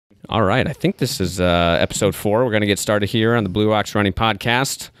All right, I think this is episode 4. We're going to get started here on the Blue Ox Running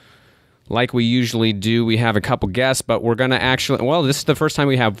Podcast. Like we usually do, we have a couple guests, but we're going to actually, well, this is the first time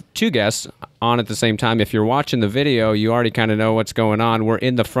we have 2 guests on at the same time. If you're watching the video, you already kind of know what's going on. We're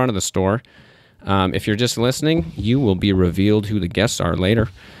in the front of the store. If you're just listening, you will be revealed who the guests are later.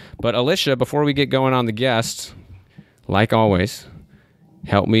 But Alicia, before we get going on the guests, like always,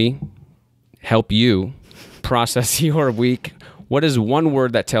 help you process your week. What is one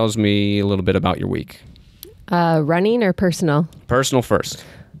word that tells me a little bit about your week? Running or personal? Personal first.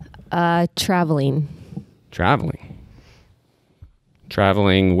 Traveling.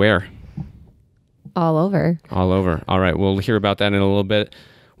 Traveling where? All over. All over. All right, we'll hear about that in a little bit.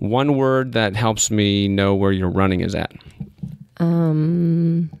 One word that helps me know where your running is at.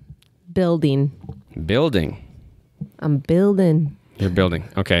 Building. Building. I'm building. You're building.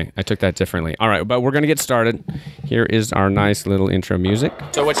 Okay, I took that differently. All right, but we're going to get started. Here is our nice little intro music.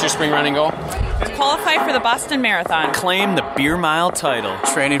 So what's your spring running goal? Qualify for the Boston Marathon. Claim the beer mile title.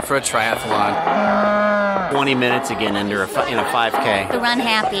 Training for a triathlon. 20 minutes again in a 5K. To run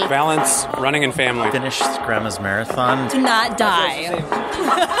happy. Balance running and family. Finish Grandma's marathon. To not die.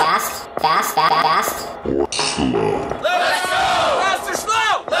 Fast. Or slow. Let's go! Fast or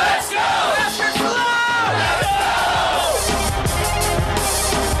slow? Let's go! Fast or slow?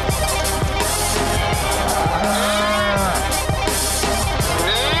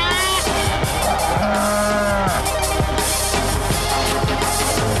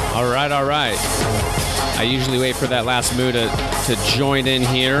 All right. I usually wait for that last moo to join in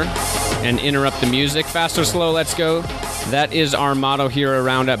here and interrupt the music. Fast or slow, let's go. That is our motto here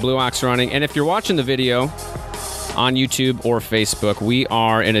around at Blue Ox Running. And if you're watching the video on YouTube or Facebook, we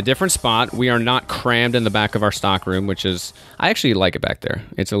are in a different spot. We are not crammed in the back of our stock room, which is, I actually like it back there.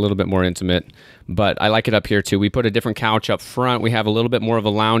 It's a little bit more intimate, but I like it up here too. We put a different couch up front. We have a little bit more of a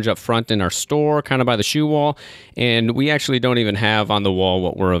lounge up front in our store, kind of by the shoe wall. And we actually don't even have on the wall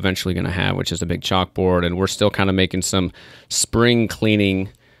what we're eventually going to have, which is a big chalkboard. And we're still kind of making some spring cleaning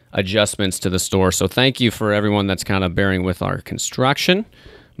adjustments to the store. So thank you for everyone that's kind of bearing with our construction,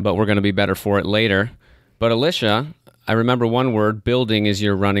 but we're going to be better for it later. But Alicia, I remember one word, building is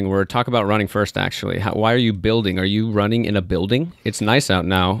your running word. Talk about running first, actually. Why are you building? Are you running in a building? It's nice out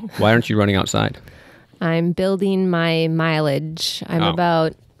now. Why aren't you running outside? I'm building my mileage. I'm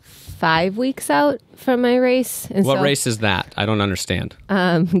about 5 weeks out from my race. And what race is that? I don't understand.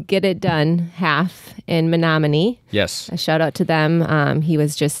 Get It Done half in Menominee. Yes. A shout out to them. He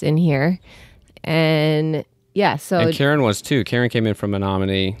was just in here. And yeah, so... And Karen was too. Karen came in from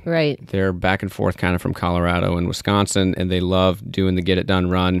Menominee. Right. They're back and forth kind of from Colorado and Wisconsin, and they love doing the Get It Done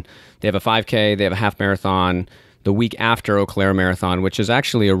run. They have a 5K, they have a half marathon the week after Eau Claire Marathon, which is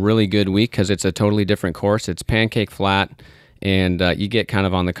actually a really good week because it's a totally different course. It's pancake flat, and you get kind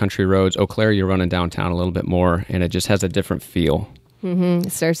of on the country roads. Eau Claire, you're running downtown a little bit more, and it just has a different feel. Mm-hmm.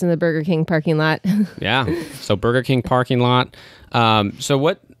 It starts in the Burger King parking lot. Yeah, so Burger King parking lot. So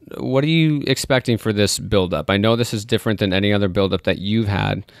what are you expecting for this build-up? I know this is different than any other build-up that you've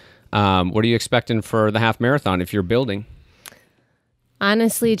had. What are you expecting for the half marathon if you're building?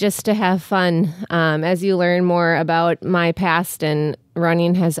 Honestly, just to have fun. As you learn more about my past, and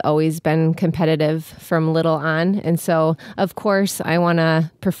running has always been competitive from little on. And so, of course, I want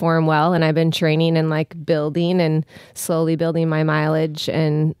to perform well. And I've been training and building and slowly building my mileage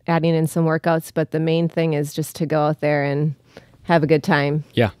and adding in some workouts. But the main thing is just to go out there and have a good time.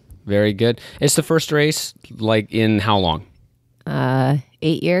 Yeah, very good. It's the first race, in how long?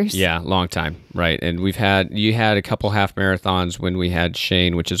 8 years. Yeah, long time, right. And you had a couple half marathons when we had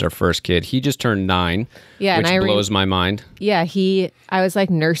Shane, which is our first kid. He just turned 9, which blows my mind. Yeah, I was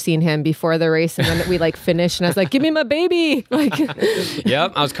nursing him before the race, and then we finished, and I was like, "Give me my baby!"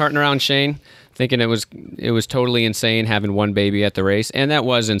 Yep, I was carting around Shane, thinking it was totally insane having one baby at the race, and that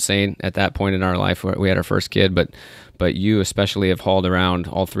was insane at that point in our life where we had our first kid, but you especially have hauled around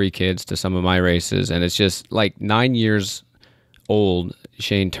all 3 kids to some of my races, and it's just 9 years old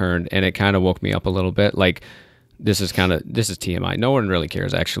Shane turned, and it kind of woke me up a little bit. This is TMI. No one really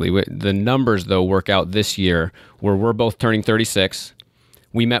cares, actually. The numbers, though, work out this year where we're both turning 36.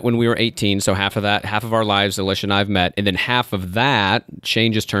 We met when we were 18, so half of our lives, Alicia and I have met, and then half of that,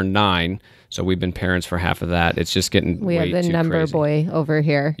 Shane just turned 9, so we've been parents for half of that. It's just getting we way have the too number crazy. Boy over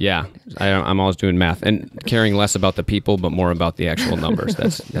here. Yeah, I'm always doing math and caring less about the people, but more about the actual numbers.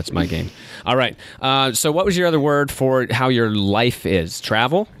 That's my game. All right. So what was your other word for how your life is?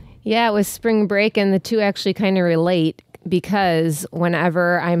 Travel? Yeah, it was spring break, and the two actually kind of relate. Because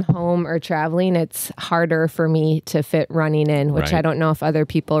whenever I'm home or traveling, it's harder for me to fit running in, which Right. I don't know if other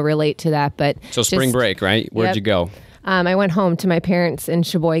people relate to that. But So spring break, right? Where'd you go? I went home to my parents in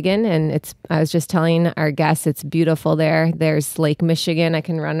Sheboygan, and I was just telling our guests, it's beautiful there. There's Lake Michigan. I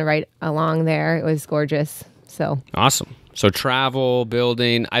can run right along there. It was gorgeous. So awesome. So travel,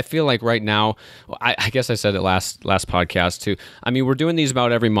 building. I feel like right now, I guess I said it last podcast too. I mean, we're doing these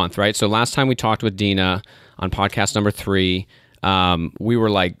about every month, right? So last time we talked with Dina on podcast number 3, we were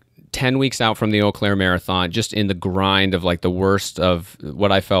like 10 weeks out from the Eau Claire Marathon, just in the grind of like the worst of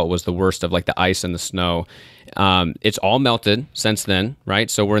what I felt was the worst of like the ice and the snow. It's all melted since then, right?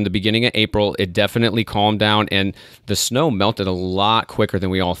 So we're in the beginning of April. It definitely calmed down, and the snow melted a lot quicker than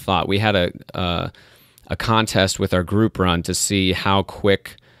we all thought. We had a contest with our group run to see how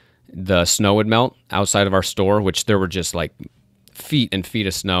quick the snow would melt outside of our store, which there were just like feet and feet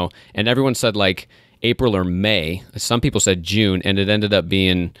of snow. And everyone said like April or May. Some people said June, and it ended up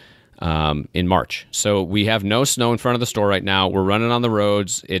being in March. So we have no snow in front of the store right now. We're running on the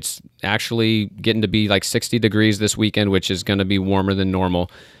roads. It's actually getting to be like 60 degrees this weekend, which is going to be warmer than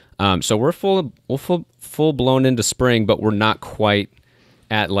normal. So we're full blown into spring, but we're not quite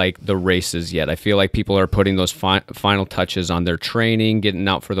at like the races yet. I feel like people are putting those final touches on their training, getting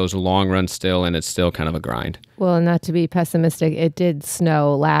out for those long runs still, and it's still kind of a grind. Well, not to be pessimistic, it did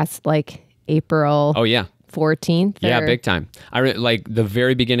snow last like April. Oh yeah. 14th. Yeah, big time. Like the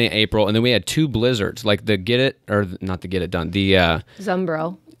very beginning of April, and then we had 2 blizzards, like the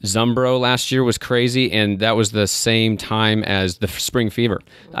Zumbro last year was crazy, and that was the same time as the spring fever.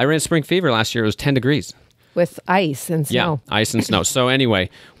 I ran spring fever last year. It was 10 degrees. With ice and snow. Yeah, ice and snow. So anyway,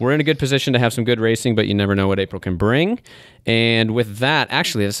 we're in a good position to have some good racing, but you never know what April can bring. And with that,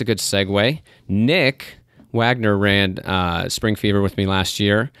 actually, that's a good segue. Nick Wagner ran spring fever with me last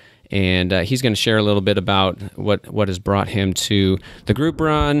year, and he's going to share a little bit about what has brought him to the group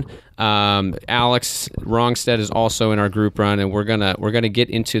run. Alex Rongstead is also in our group run, and we're gonna get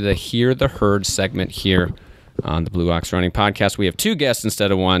into the Hear the Herd segment here on the Blue Ox Running Podcast. We have 2 guests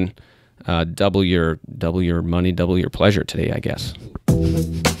instead of 1. Double your money, double your pleasure today, I guess.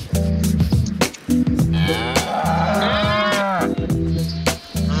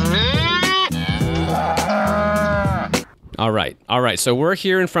 All right. So we're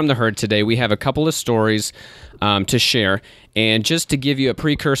hearing from the herd today. We have a couple of stories to share. And just to give you a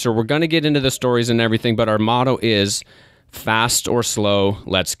precursor, we're going to get into the stories and everything, but our motto is fast or slow,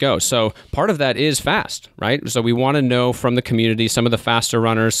 let's go. So part of that is fast, right? So we want to know from the community, some of the faster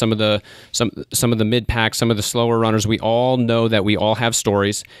runners, some of the mid pack, some of the slower runners. We all know that we all have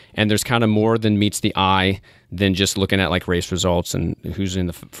stories, and there's kind of more than meets the eye than just looking at like race results and who's in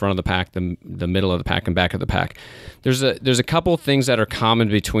the front of the pack, the middle of the pack, and back of the pack. There's a couple of things that are common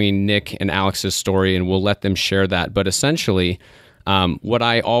between Nick and Alex's story, and we'll let them share that. But essentially, what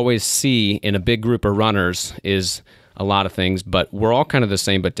I always see in a big group of runners is a lot of things, but we're all kind of the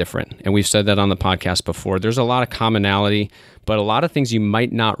same but different. And we've said that on the podcast before. There's a lot of commonality, but a lot of things you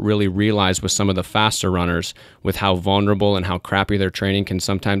might not really realize with some of the faster runners, with how vulnerable and how crappy their training can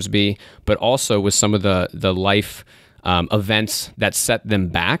sometimes be, but also with some of the life events that set them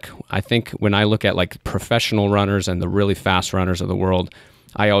back. I think when I look at like professional runners and the really fast runners of the world,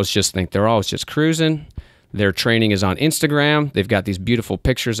 I always just think they're always just cruising. Their training is on Instagram. They've got these beautiful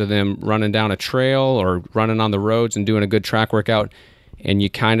pictures of them running down a trail or running on the roads and doing a good track workout. And you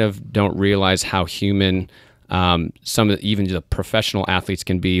kind of don't realize how human even the professional athletes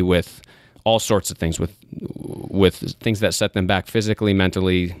can be with all sorts of things, with things that set them back physically,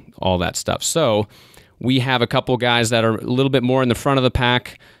 mentally, all that stuff. So we have a couple guys that are a little bit more in the front of the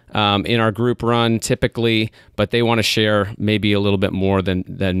pack in our group run typically, but they want to share maybe a little bit more than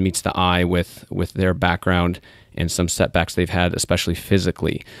meets the eye with their background and some setbacks they've had, especially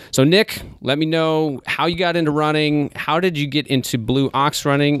physically. So Nick, let me know how you got into running. How did you get into Blue Ox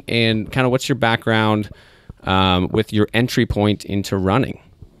running, and kind of what's your background with your entry point into running?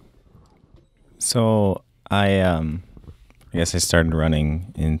 So I guess I started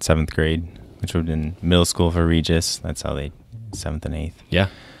running in 7th grade, which would have been middle school for Regis. That's how 7th and 8th. Yeah.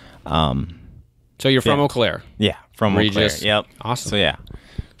 So you're from Eau Claire? Yeah, from Regis. Eau Claire. Yep. Awesome. So yeah,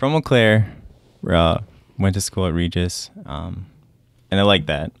 from Eau Claire, went to school at Regis, and I liked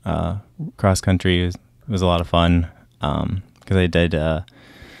that. Cross country was a lot of fun because I did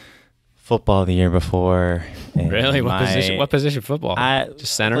football the year before. Really? What position football?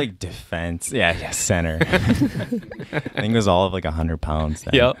 Just center? Like defense. Yeah, center. I think it was all of like 100 pounds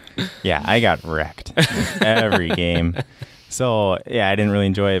then. Yep. Yeah, I got wrecked every game. So, yeah, I didn't really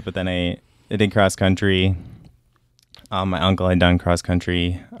enjoy it, but then I did cross country. My uncle had done cross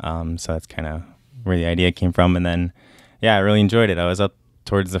country, so that's kind of where the idea came from. And then, yeah, I really enjoyed it. I was up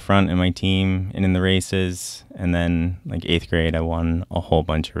towards the front in my team and in the races. And then, like 8th grade, I won a whole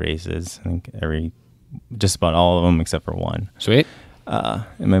bunch of races. I think every just about all of them except for one. Sweet. And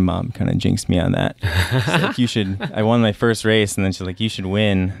my mom kind of jinxed me on that. She's like, you should. I won my first race, and then she's like, you should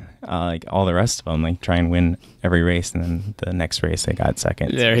win like all the rest of them. Like try and win every race, and then the next race I got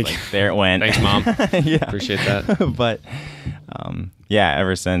second. There, so, there it went. Thanks, Mom. Yeah, appreciate that. But yeah,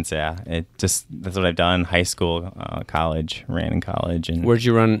 ever since, that's what I've done. High school, college, ran in college, and Where'd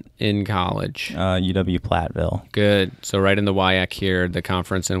you run in college? UW Platteville. Good. So right in the WIAC here, the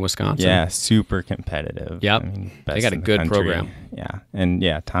conference in Wisconsin. Yeah, super competitive. Yep. I mean, They got a good country. program. Yeah, and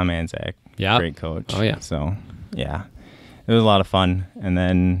Tom Anzac, Yep. great coach. Oh, yeah. So yeah, it was a lot of fun, and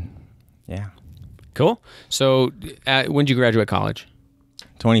then Cool. So when did you graduate college?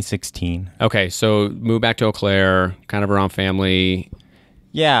 2016. Okay, so moved back to Eau Claire, kind of around family.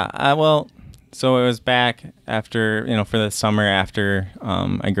 Yeah, so it was back after, for the summer after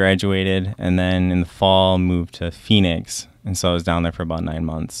I graduated, and then in the fall moved to Phoenix, and so I was down there for about 9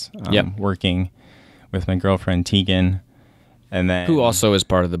 months, working with my girlfriend Tegan, and then Who also is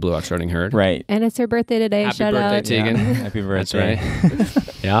part of the Blue Ox Running Herd. right. And it's her birthday today. Happy Shout birthday, out. Tegan. Yeah, happy birthday. That's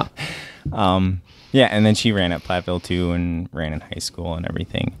right. Yeah. Yeah, and then she ran at Platteville too, and ran in high school and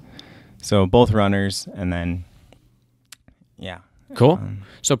everything. So both runners, and then Cool.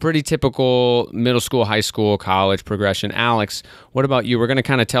 So pretty typical middle school, high school, college progression. Alex, what about you? We're going to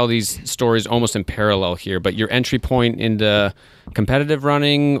kind of tell these stories almost in parallel here, but your entry point into competitive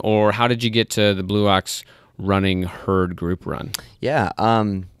running, or how did you get to the Blue Ox Running Herd group run? Yeah,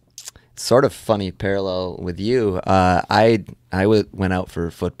 sort of funny parallel with you. I went out for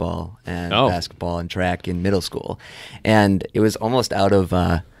football and basketball and track in middle school, and it was almost out of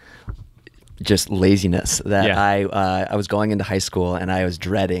just laziness that I was going into high school, and I was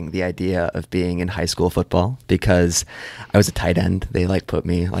dreading the idea of being in high school football because I was a tight end. They put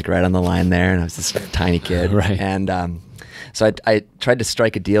me right on the line there, and I was this tiny kid. Right. And so I tried to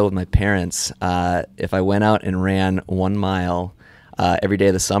strike a deal with my parents. If I went out and ran 1 mile every day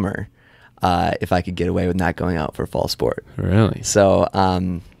of the summer, if I could get away with not going out for fall sport. Really? So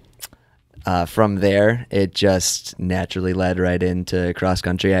from there, it just naturally led right into cross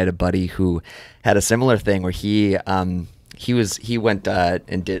country. I had a buddy who had a similar thing where he went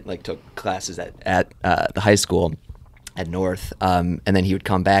and took classes at the high school at North, and then he would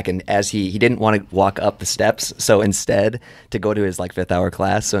come back, and as he didn't want to walk up the steps, so instead to go to his 5th hour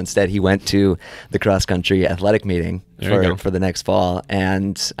class, so instead he went to the cross country athletic meeting for the next fall,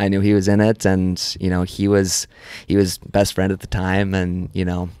 and I knew he was in it, and he was best friend at the time, and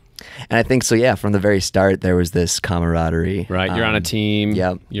and I think so. Yeah, from the very start, there was this camaraderie. Right, you're on a team.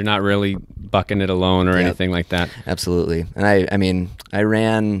 Yep. You're not really bucking it alone or anything like that. Absolutely. And I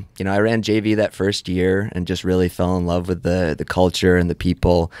ran JV that first year and just really fell in love with the culture and the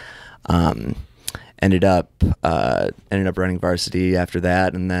people. Ended up running varsity after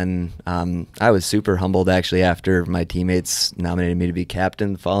that, and then I was super humbled actually after my teammates nominated me to be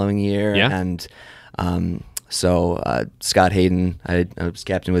captain the following year. Yeah. And so Scott Hayden, I was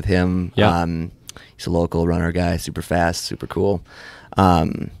captain with him. Yeah. He's a local runner guy, super fast, super cool.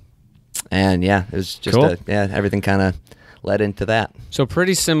 And it was just cool. Everything kind of led into that. So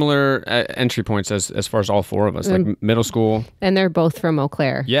pretty similar entry points as far as all four of us, middle school. And they're both from Eau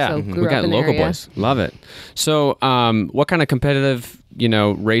Claire. Yeah, so we got local boys. Love it. So what kind of competitive,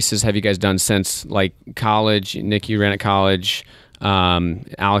 races have you guys done since college? Nick, you ran at college.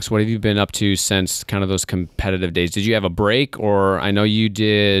 Alex, what have you been up to since kind of those competitive days? Did you have a break, or I know you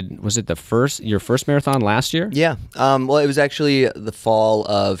did, was it your first marathon last year? Yeah. Well, it was actually the fall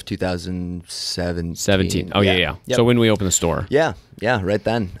of 2017. Oh, yeah. Yep. So when we opened the store. Yeah, right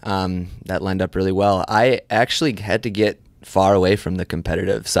then. That lined up really well. I actually had to get far away from the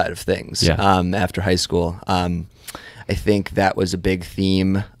competitive side of things after high school. I think that was a big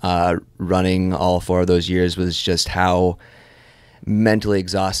theme running all 4 of those years, was just how mentally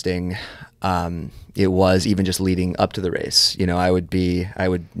exhausting it was, even just leading up to the race. I would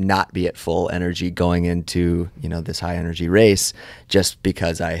not be at full energy going into this high energy race just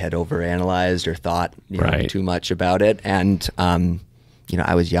because I had overanalyzed or thought too much about it, and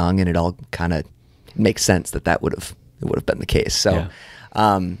I was young, and it all kind of makes sense that would have been the case. So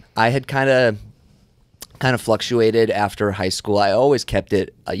I had kind of fluctuated after high school. I always kept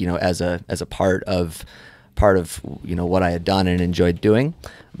it as a part of what I had done and enjoyed doing,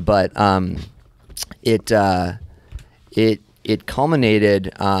 but it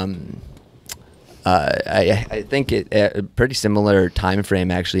culminated. I think a pretty similar time frame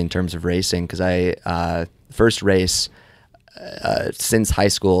actually in terms of racing, because I first race since high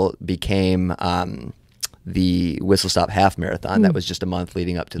school became the Whistle Stop half marathon. That was just a month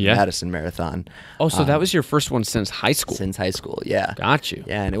leading up to the Madison Marathon. Oh, so that was your first one since high school? Since high school, yeah. Got you.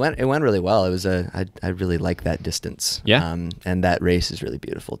 Yeah, and it went really well. It was I really like that distance. Yeah. And that race is really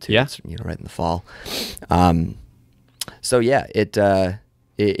beautiful too. Yeah. It's, right in the fall. So yeah,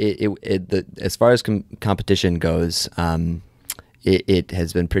 as far as competition goes, it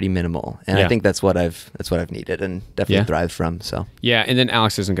has been pretty minimal, and I think that's what I've needed and definitely thrived from. So yeah, and then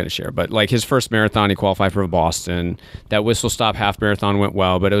Alex isn't going to share, but like his first marathon, he qualified for Boston. That Whistle Stop half marathon went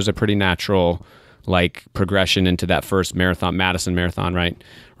well, but it was a pretty natural like progression into that first marathon, Madison Marathon, right?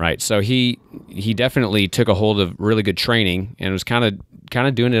 Right. So he definitely took a hold of really good training and was kind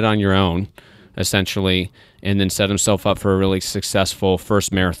of doing it on your own, essentially, and then set himself up for a really successful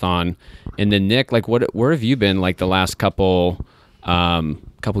first marathon. And then Nick, like where have you been like the last couple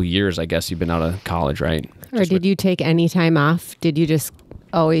years? I guess you've been out of college, right? Or did you take any time off? Did you just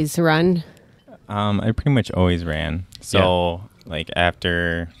always run? I pretty much always ran. So like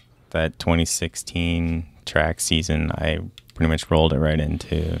after that 2016 track season, I pretty much rolled it right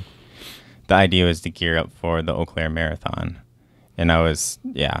into. The idea was to gear up for the Eau Claire Marathon. And I was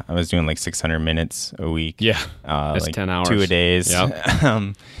doing like 600 minutes a week. Yeah, that's like 10 hours. 2 a days.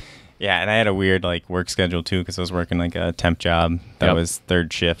 Yep. Yeah, and I had a weird like work schedule too because I was working like a temp job that was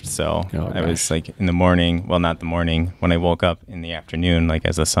third shift. So I was like in the morning, well, not the morning, when I woke up in the afternoon, like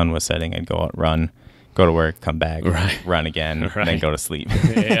as the sun was setting, I'd go out, run, go to work, come back, run again, and then go to sleep.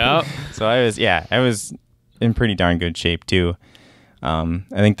 Yep. So I was in pretty darn good shape too. I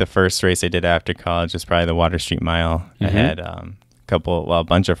think the first race I did after college was probably the Water Street Mile. I had a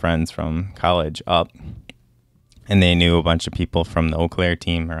bunch of friends from college up. And they knew a bunch of people from the Eau Claire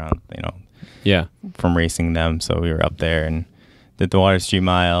team around, from racing them. So we were up there and did the Water Street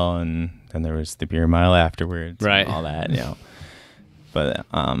Mile, and then there was the beer mile afterwards, right? And all that, But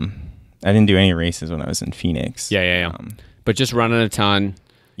I didn't do any races when I was in Phoenix. Yeah. But just running a ton.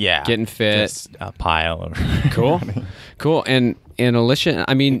 Yeah, getting fit. Just a pile of cool. And Alicia,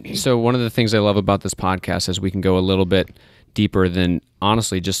 I mean, so one of the things I love about this podcast is we can go a little bit deeper than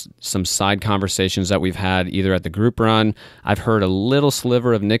honestly just some side conversations that we've had either at the group run. I've heard a little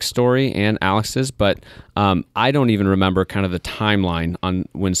sliver of Nick's story and Alex's, but I don't even remember kind of the timeline on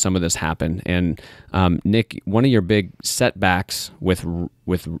when some of this happened. And Nick, one of your big setbacks with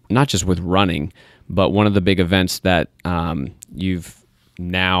not just with running, but one of the big events that you've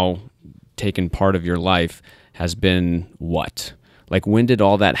now taken part of your life has been what? Like when did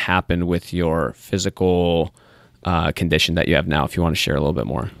all that happen with your physical condition that you have now, if you want to share a little bit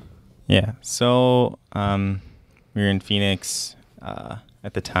more? Yeah. So we were in Phoenix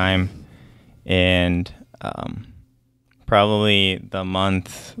at the time, and probably the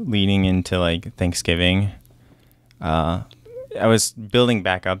month leading into like Thanksgiving, I was building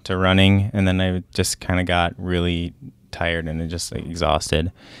back up to running, and then I just kind of got really tired and just like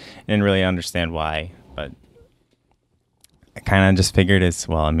exhausted. I didn't really understand why, but I kind of just figured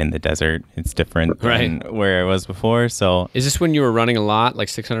I'm in the desert. It's different than where I was before. So is this when you were running a lot, like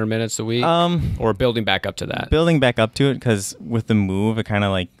 600 minutes a week, or building back up to that? Building back up to it, because with the move, I kind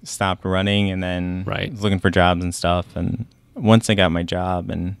of like stopped running, and then was looking for jobs and stuff. And once I got my job,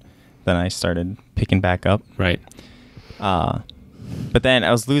 and then I started picking back up. Right. But then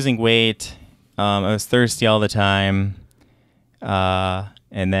I was losing weight. I was thirsty all the time,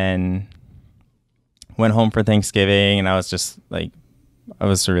 and then went home for Thanksgiving, and I was just like, I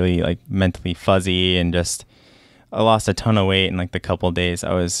was really like mentally fuzzy, and just I lost a ton of weight in like the couple of days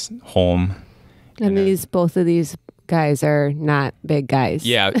I was home. And both of these guys are not big guys.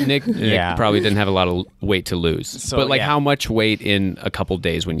 Yeah, Nick probably didn't have a lot of weight to lose. So, but like how much weight in a couple of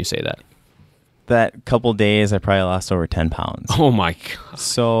days when you say that? That couple of days I probably lost over 10 pounds. Oh my God.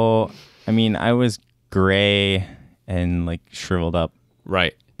 So, I mean, I was gray and like shriveled up.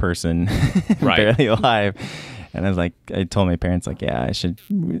 Right. Person, barely alive, and I told my parents like,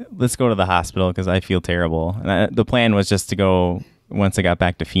 let's go to the hospital because I feel terrible. And the plan was just to go once I got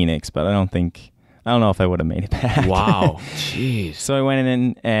back to Phoenix, but I don't know if I would have made it back. Wow, jeez. So I went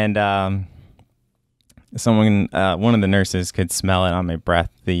in, and one of the nurses could smell it on my breath,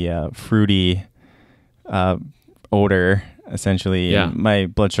 the fruity odor. Essentially, and my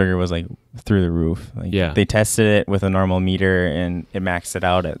blood sugar was like through the roof. They tested it with a normal meter, and it maxed it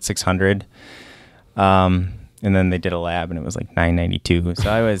out at 600. And then they did a lab, and it was like 992.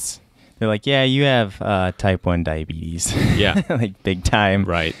 So they're like, yeah, you have type 1 diabetes. Yeah. Like big time.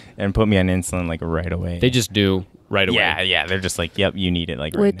 Right. And put me on insulin like right away. They just do right away. Yeah. They're just like, yep, you need it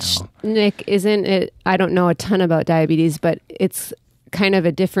like right now. Which, Nick, isn't it? I don't know a ton about diabetes, but it's kind of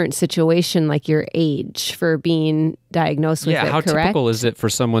a different situation, like your age for being diagnosed with it, how correct? typical is it for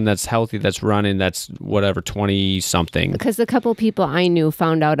someone that's healthy, that's running, that's whatever, 20-something? Because the couple people I knew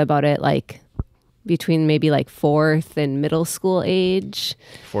found out about it like between maybe like 4th and middle school age.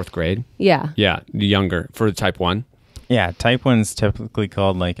 4th grade? Yeah. Yeah, younger for type 1. Yeah, type 1's typically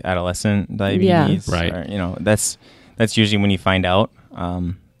called like adolescent diabetes. Yeah. Right. Or, that's usually when you find out.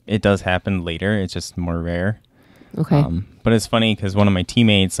 It does happen later. It's just more rare. Okay. But it's funny because one of my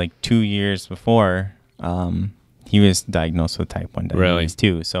teammates, like 2 years before, he was diagnosed with type 1 diabetes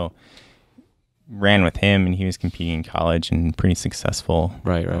too. So ran with him, and he was competing in college and pretty successful.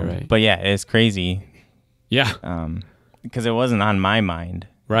 Right. But yeah, it's crazy. Yeah. Because it wasn't on my mind.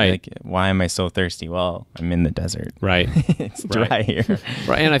 Right. Like, why am I so thirsty? Well, I'm in the desert. Right. It's dry here.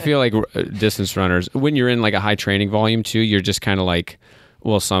 Right. And I feel like distance runners, when you're in like a high training volume too, you're just kind of like,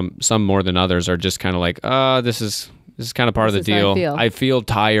 well, some more than others are just kind of like, this is kind of part of the deal. I feel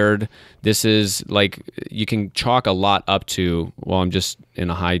tired. This is like, you can chalk a lot up to, well, I'm just in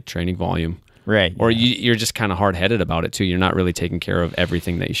a high training volume. Right. Or you're just kind of hard-headed about it too. You're not really taking care of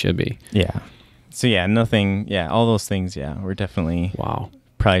everything that you should be. Yeah. So yeah, nothing. Yeah, all those things. Yeah, were definitely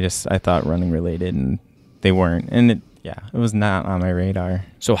probably just, I thought, running related, and they weren't. And it was not on my radar.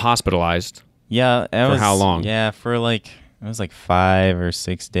 So hospitalized. Yeah. For how long? Yeah, for like, it was like 5 or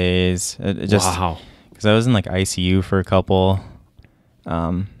 6 days. It just, wow. Because I was in like ICU for a couple.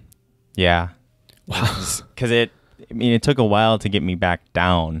 Yeah. Wow. Because it took a while to get me back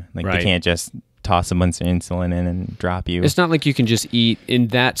down. Like they can't just toss a bunch of insulin in and drop you. It's not like you can just eat, and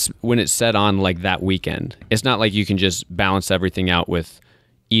that's when it's set on like that weekend. It's not like you can just balance everything out with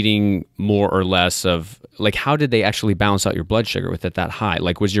eating more or less of, like, how did they actually balance out your blood sugar with it that high?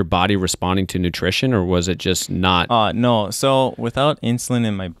 Like, was your body responding to nutrition, or was it just not? No. So without insulin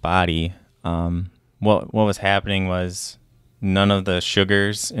in my body, what was happening was none of the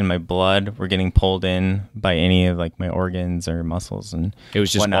sugars in my blood were getting pulled in by any of like my organs or muscles, and it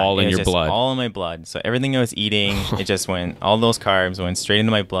was just all in your blood. All in my blood. So everything I was eating, it just went. All those carbs went straight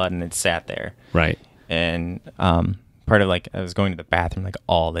into my blood, and it sat there. Right. And part of like, I was going to the bathroom like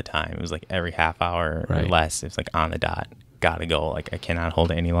all the time. It was like every half hour or less. It was like on the dot. Gotta go. Like I cannot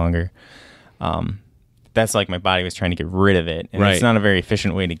hold it any longer. That's like my body was trying to get rid of it. And it's not a very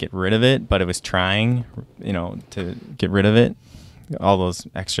efficient way to get rid of it, but it was trying, to get rid of it. All those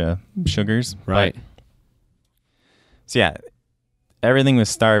extra sugars. Right. So yeah, everything was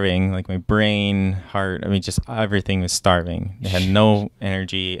starving. Like my brain, heart, just everything was starving. It had no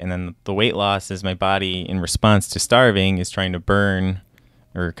energy. And then the weight loss is my body, in response to starving, is trying to burn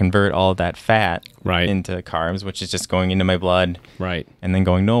or convert all of that fat into carbs, which is just going into my blood. Right. And then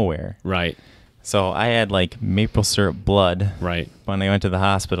going nowhere. Right. So I had like maple syrup blood when I went to the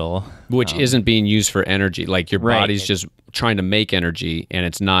hospital. Which isn't being used for energy. Like your body's just trying to make energy, and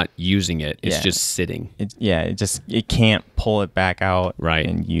it's not using it. It's just sitting. It can't pull it back out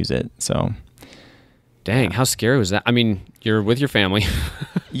and use it. So dang, how scary was that? I mean, you're with your family.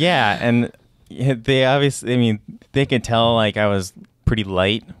 Yeah, and they obviously, they could tell like I was pretty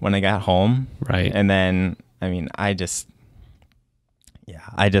light when I got home. Right. And then,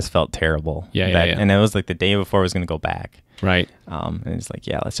 I just felt terrible. Yeah. And it was like the day before I was going to go back. Right. And it's like,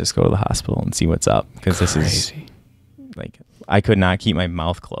 let's just go to the hospital and see what's up. Because this is like, I could not keep my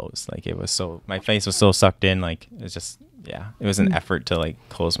mouth closed. Like my face was so sucked in. Like it's just, it was an effort to like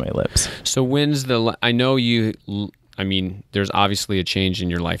close my lips. So I know you, there's obviously a change in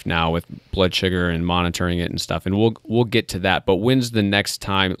your life now with blood sugar and monitoring it and stuff. And we'll get to that. But when's the next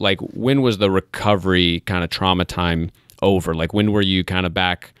time, like when was the recovery kind of trauma time over? Like when were you kind of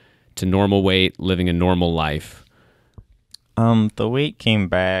back to normal weight, living a normal life? The weight came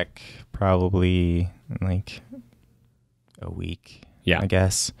back probably in like a week. I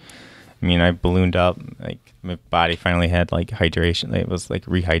guess. I ballooned up. Like my body finally had like hydration. It was like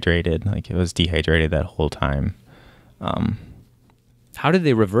rehydrated. Like it was dehydrated that whole time. How did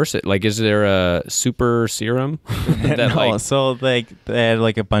they reverse it? Like, is there a super serum? So like they had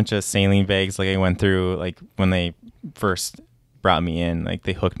like a bunch of saline bags. Like I went through like when they first brought me in, like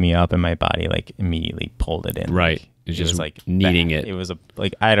they hooked me up and my body like immediately pulled it in. Right. Like, it was like kneading it. It was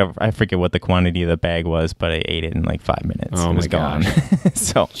I forget what the quantity of the bag was, but I ate it in like 5 minutes. Oh, it was gone.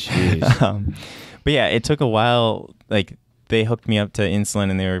 So, but yeah, it took a while. Like they hooked me up to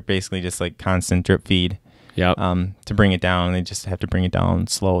insulin and they were basically just like constant drip feed. Yeah. To bring it down, they just have to bring it down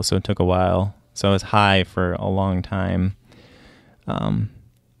slow. So it took a while. So I was high for a long time.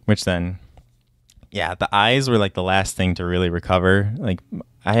 Which then, the eyes were like the last thing to really recover. Like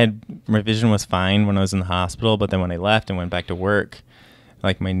my vision was fine when I was in the hospital, but then when I left and went back to work,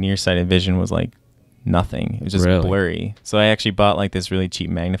 like my nearsighted vision was like nothing. It was just Really? blurry. So I actually bought like this really cheap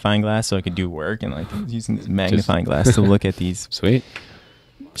magnifying glass so I could do work, and like I was using this magnifying glass to look at these Sweet.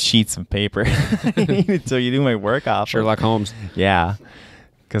 sheets of paper. So you do my work off. Sherlock Holmes. Yeah.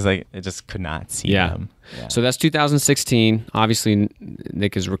 Because I just could not see them. Yeah. So that's 2016. Obviously,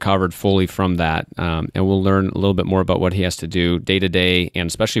 Nick has recovered fully from that, and we'll learn a little bit more about what he has to do day to day, and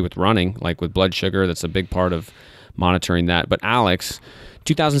especially with running, like with blood sugar. That's a big part of monitoring that. But Alex,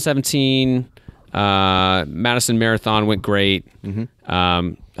 2017 Madison Marathon went great.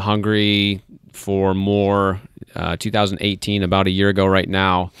 Hungry for more. 2018, about a year ago right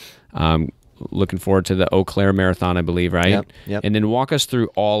now. Looking forward to the Eau Claire Marathon, I believe, right? Yep. And then walk us through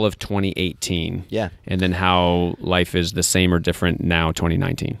all of 2018. Yeah. And then how life is the same or different now,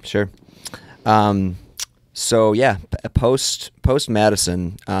 2019. Sure. So yeah, post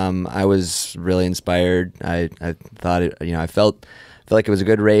Madison, I was really inspired. I thought I felt like it was a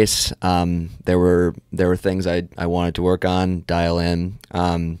good race. There were things I wanted to work on, dial in.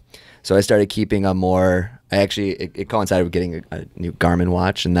 So I started keeping a more. It coincided with getting a new Garmin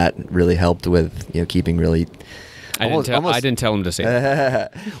watch, and that really helped with keeping really. I didn't tell him to say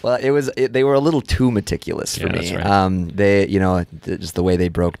that. Well, they were a little too meticulous for me. That's right. They just the way they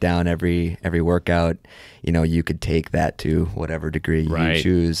broke down every workout. You could take that to whatever degree you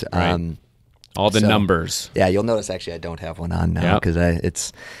choose. Right. All the numbers. Yeah, you'll notice actually I don't have one on now because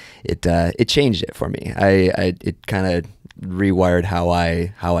it changed it for me. It kind of rewired how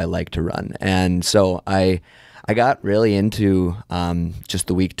I like to run, and so I got really into just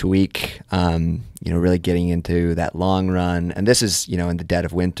the week to week, really getting into that long run, and this is in the dead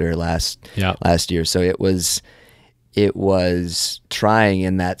of winter last year, so it was trying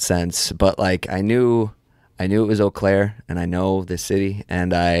in that sense, but like I knew it was Eau Claire, and I know the city,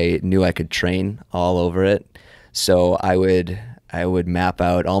 and I knew I could train all over it, so I would map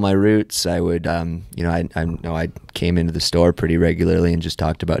out all my routes. I would, I know I came into the store pretty regularly and just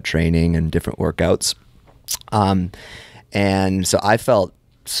talked about training and different workouts. And so I felt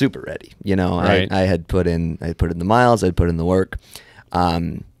super ready. Right. I had put in the miles, I'd put in the work.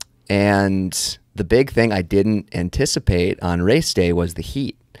 And the big thing I didn't anticipate on race day was the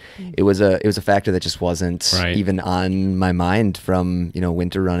heat. It was a factor that just wasn't even on my mind from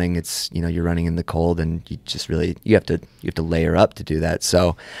winter running. It's you're running in the cold, and you just really you have to layer up to do that.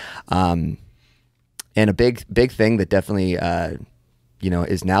 So, and a big thing that definitely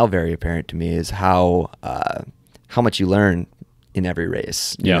is now very apparent to me is how much you learn in every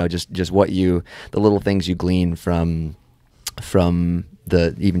race. Just what the little things you glean from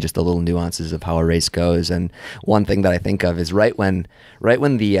even just the little nuances of how a race goes. And one thing that I think of is right when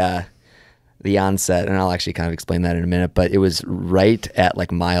the onset, and I'll actually kind of explain that in a minute, but it was right at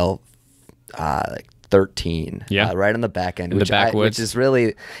like mile 13, right on the back end, which is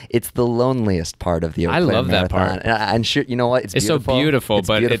really, it's the loneliest part of the Eau Claire I love Marathon. that part. And I'm sure, you know what? It's beautiful. So beautiful,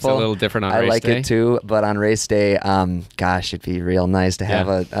 but it's a little different on race day. I like it too, but on race day, gosh, it'd be real nice to have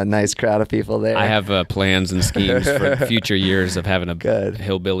a nice crowd of people there. I have plans and schemes for future years of having a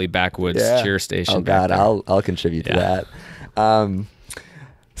hillbilly backwoods cheer station. Oh God, I'll contribute to that.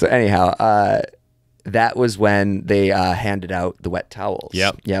 So anyhow, that was when they handed out the wet towels.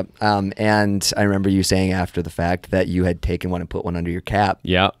 Yep. And I remember you saying after the fact that you had taken one and put one under your cap.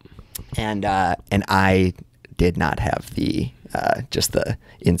 Yep. And I did not have the just the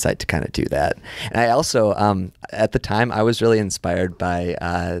insight to kind of do that. And I also at the time I was really inspired by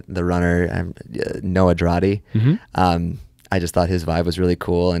the runner Noah Droddy. I just thought his vibe was really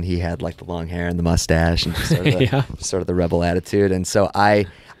cool, and he had like the long hair and the mustache and just sort of the rebel attitude. And so I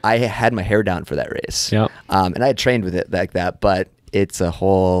had my hair down for that race. And I had trained with it like that, but it's a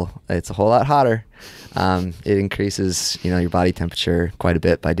whole lot hotter. It increases, your body temperature quite a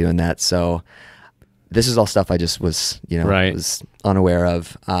bit by doing that. So this is all stuff I just was, was unaware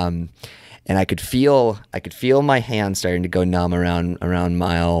of. And I could feel my hands starting to go numb around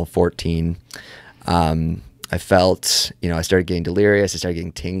mile 14. I felt, I started getting delirious, I started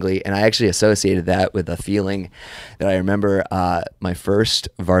getting tingly, and I actually associated that with a feeling that I remember my first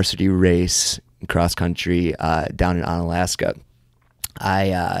varsity race cross country down in Onalaska.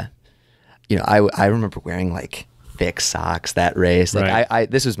 I remember wearing like thick socks that race. Like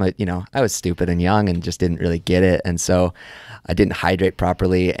this was my, I was stupid and young and just didn't really get it, and so I didn't hydrate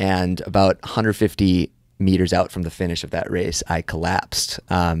properly. And about 150 meters out from the finish of that race, I collapsed.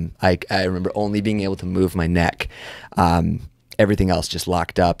 I remember only being able to move my neck. Everything else just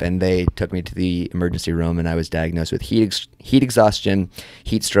locked up, and they took me to the emergency room, and I was diagnosed with heat exhaustion,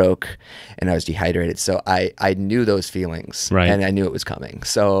 heat stroke, and I was dehydrated. So I knew those feelings, and I knew it was coming.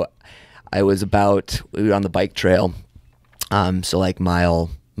 So I was we were on the bike trail, so like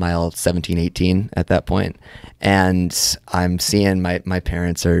mile mile 17, 18 at that point. And I'm seeing my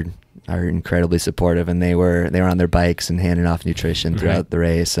parents are incredibly supportive, and they were on their bikes and handing off nutrition throughout the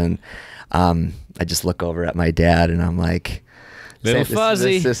race. And I just look over at my dad and I'm like, little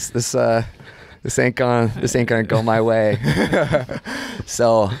fuzzy. This ain't gonna go my way.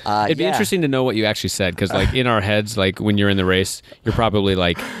 So it'd be interesting to know what you actually said, because like in our heads, like when you're in the race, you're probably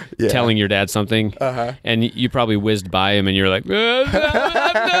like telling your dad something, and you probably whizzed by him, and you're like,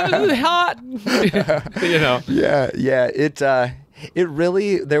 hot, you know? Yeah. It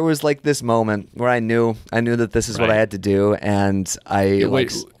really, there was like this moment where I knew that this is what I had to do, and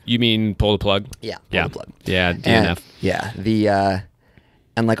Wait, you mean pull the plug? Yeah, pull the plug. Yeah, DNF.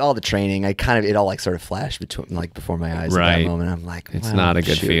 And like all the training, it all like sort of flashed before my eyes at that moment. I'm like, it's not a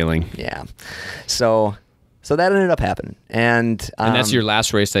good feeling. Yeah. So that ended up happening, and that's your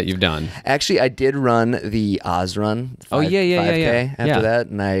last race that you've done. Actually, I did run the Oz run. 5K after that,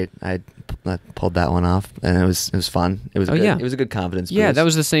 and I pulled that one off, and it was fun. It was it was a good confidence boost. Yeah, that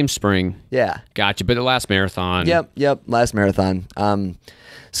was the same spring. Yeah, gotcha. But the last marathon. Yep, last marathon.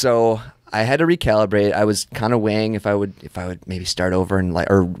 So I had to recalibrate. I was kind of weighing if I would maybe start over and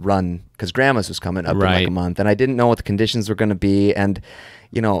or run, because Grandma's was coming up in like a month, and I didn't know what the conditions were going to be. And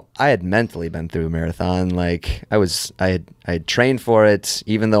I had mentally been through a marathon. Like I had trained for it,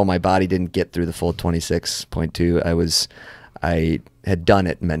 even though my body didn't get through the full 26.2. I had done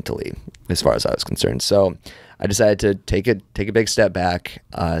it mentally as far as I was concerned. So I decided to take a big step back,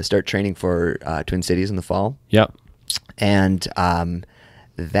 start training for Twin Cities in the fall. Yep. And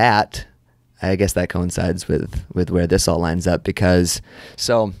I guess that coincides with where this all lines up, because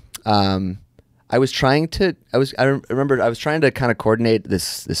I was trying to kind of coordinate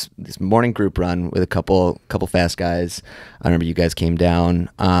this morning group run with a couple fast guys. I remember you guys came down.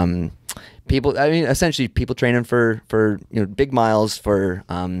 Essentially people training for big miles, for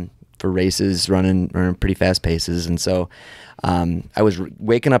races, running pretty fast paces. And so I was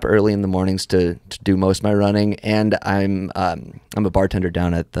waking up early in the mornings to do most of my running, and I'm a bartender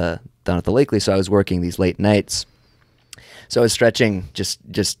down at the Lakely, so I was working these late nights. So I was stretching, just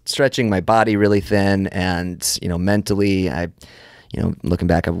stretching my body really thin, and mentally, looking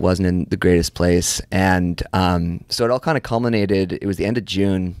back, I wasn't in the greatest place. And so it all kind of culminated. It was the end of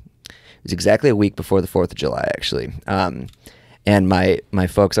June. It was exactly a week before the 4th of July, actually. And my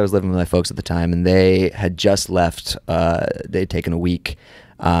folks, I was living with my folks at the time, and they had just left. They'd taken a week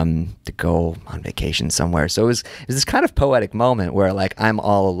to go on vacation somewhere. So it was this kind of poetic moment where like I'm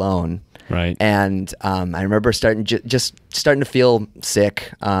all alone. Right. And I remember starting to feel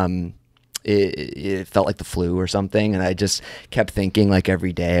sick. It felt like the flu or something, and I just kept thinking like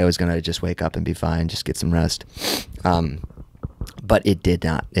every day I was gonna just wake up and be fine, just get some rest. But it did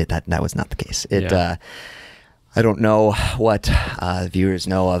not. That was not the case. I don't know what viewers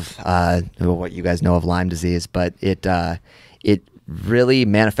know of, what you guys know of Lyme disease, but it really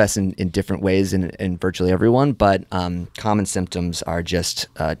manifests in different ways in virtually everyone. But common symptoms are just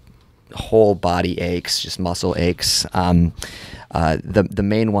whole body aches, just muscle aches. The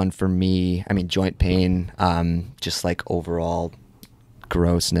main one for me, joint pain, just like overall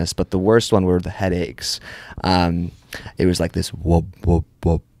grossness. But the worst one were the headaches. It was like this whoop, whoop,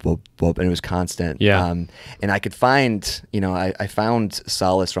 whoop, whoop, whoop, and it was constant. Yeah. And I could find, I found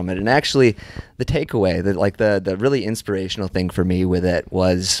solace from it. And actually, the takeaway, the really inspirational thing for me with it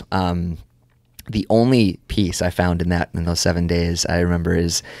was the only peace I found in those 7 days, I remember,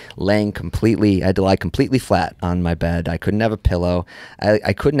 is I had to lie completely flat on my bed. I couldn't have a pillow.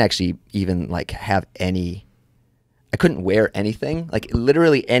 I couldn't actually even I couldn't wear anything, like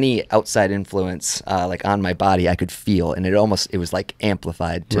literally any outside influence, like on my body, I could feel, and it was like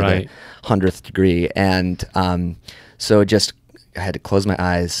amplified to the 100th degree. And so I had to close my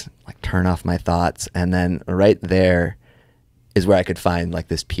eyes, like turn off my thoughts, and then right there is where I could find like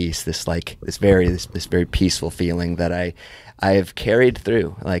this peace, this very peaceful feeling that I have carried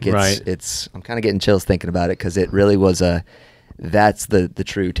through. Like I'm kind of getting chills thinking about it, because it really was that's the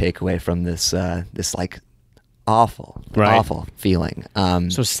true takeaway from this like awful feeling.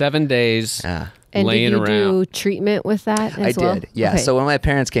 So 7 days. And laying did you around. do treatment with that as well? I did, yeah. Okay. So when my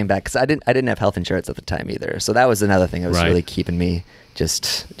parents came back, because I didn't have health insurance at the time either, so that was another thing that was really keeping me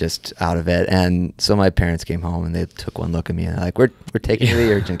just out of it. And so my parents came home and they took one look at me and they're like, we're taking you to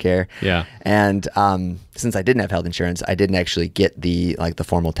the urgent care. Yeah. And since I didn't have health insurance, I didn't actually get the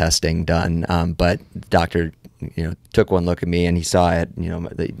formal testing done. But the doctor took one look at me and he saw it.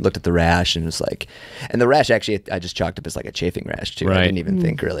 They looked at the rash and was like, and the rash actually I just chalked up as like a chafing rash too. Right. I didn't even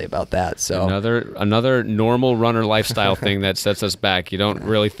think really about that. So another normal runner lifestyle thing that sets us back. You don't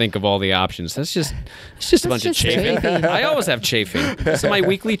really think of all the options. It's just a bunch of chafing. I always have chafing. This is my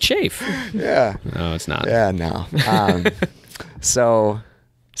weekly chafe. Yeah. No, it's not. Yeah, no. So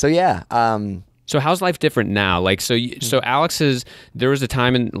yeah. So how's life different now? Like, so Alex's, there was a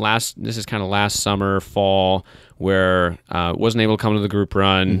time this is kind of last summer, fall, where wasn't able to come to the group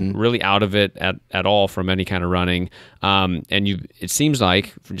run, really out of it at all from any kind of running. And it seems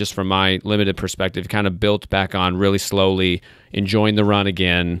like, just from my limited perspective, kind of built back on really slowly, enjoying the run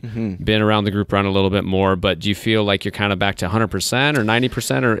again, been around the group run a little bit more. But do you feel like you're kind of back to 100% or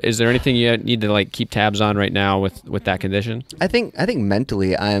 90%, or is there anything you need to like keep tabs on right now with that condition? I think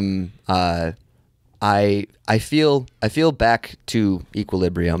mentally I'm I feel back to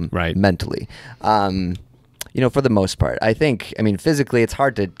equilibrium mentally. For the most part. I mean, physically it's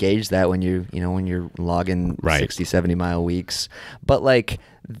hard to gauge that when you're logging 60, 70 mile weeks. But like,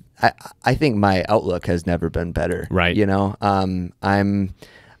 I think my outlook has never been better. Right.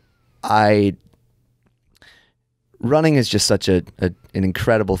 Running is just such an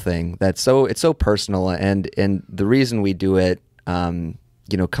incredible thing it's so personal, and the reason we do it,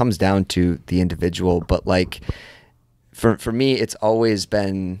 comes down to the individual. But like, for me, it's always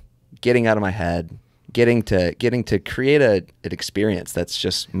been getting out of my head, getting to create an experience that's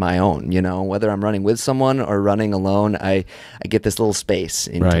just my own. Whether I'm running with someone or running alone, I get this little space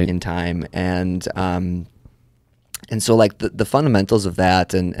in time, and so like the fundamentals of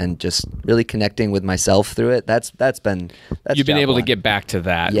that, and just really connecting with myself through it. That's you've been able to get back to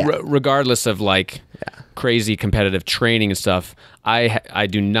that, regardless of like crazy competitive training and stuff. I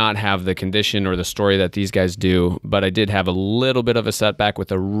do not have the condition or the story that these guys do, but I did have a little bit of a setback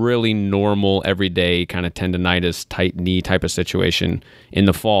with a really normal, everyday kind of tendonitis, tight knee type of situation in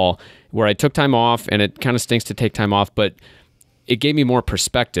the fall, where I took time off, and it kind of stinks to take time off, but it gave me more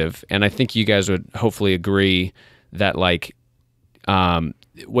perspective. And I think you guys would hopefully agree that like, it's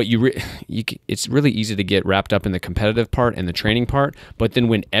really easy to get wrapped up in the competitive part and the training part, but then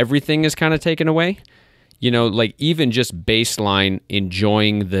when everything is kind of taken away, like even just baseline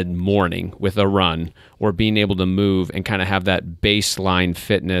enjoying the morning with a run, or being able to move and kind of have that baseline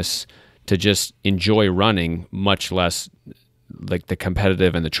fitness to just enjoy running, much less like the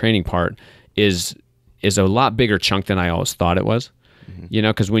competitive and the training part, is a lot bigger chunk than I always thought it was.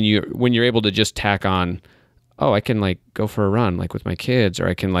 Because when you're able to just tack on, oh, I can like go for a run like with my kids, or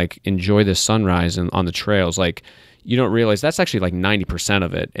I can like enjoy the sunrise on the trails, like, you don't realize that's actually like 90%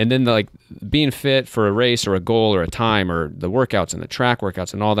 of it. And then like being fit for a race or a goal or a time, or the workouts and the track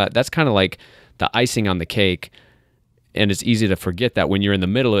workouts and all that, that's kind of like the icing on the cake. And it's easy to forget that when you're in the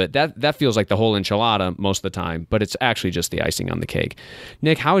middle of it. That feels like the whole enchilada most of the time, but it's actually just the icing on the cake.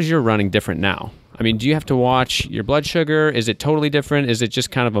 Nick, how is your running different now? I mean, do you have to watch your blood sugar? Is it totally different? Is it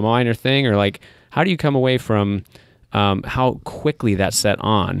just kind of a minor thing? Or like, how do you come away from how quickly that set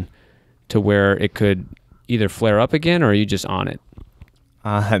on to where it could either flare up again, or are you just on it?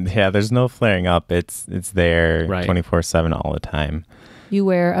 There's no flaring up. It's there 24/7 all the time. You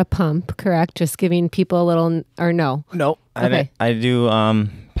wear a pump, correct? Just giving people a little, or no? No. Okay. I do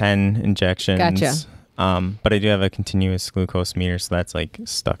pen injections. Gotcha. But I do have a continuous glucose meter, so that's like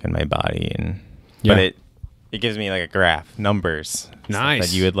stuck in my body, but it gives me like a graph, numbers. Nice.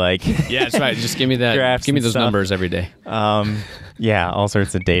 That you would like. Yeah, that's right. Just give me that. Give me those numbers every day. All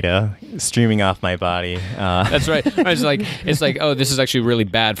sorts of data streaming off my body. That's right. It's like, oh, this is actually really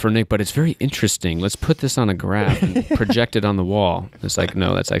bad for Nick, but it's very interesting. Let's put this on a graph and project it on the wall. It's like,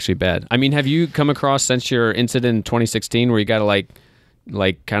 no, that's actually bad. I mean, have you come across, since your incident in 2016, where you got to like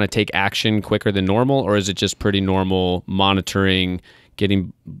kind of take action quicker than normal, or is it just pretty normal monitoring,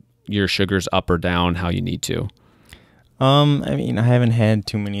 getting your sugars up or down how you need to? I mean, I haven't had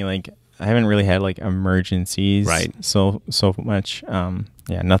too many, I haven't really had like emergencies, so much.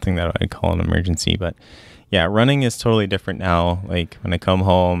 Nothing that I'd call an emergency, but yeah, running is totally different now. Like when I come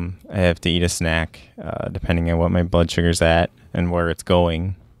home, I have to eat a snack, depending on what my blood sugar's at and where it's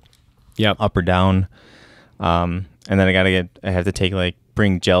going. Yep. Up or down. And then I have to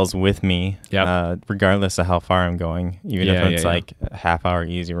bring gels with me, regardless of how far I'm going. Even if it's like a half hour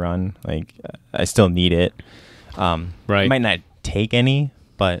easy run, like I still need it. I might not take any,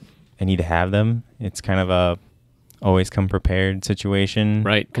 but I need to have them. It's kind of a always come prepared situation.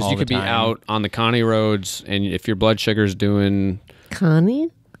 Right, because you could be out on the county roads, and if your blood sugar's doing... County?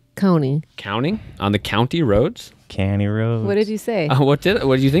 Counting? On the county roads? County roads. What did you say? What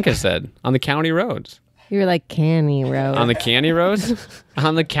do you think I said? On the county roads. You were like Canny Road. On the Canny roads?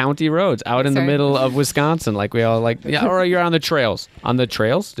 On the county roads, out in the middle of Wisconsin, like we all like. Yeah, or you're on the trails. On the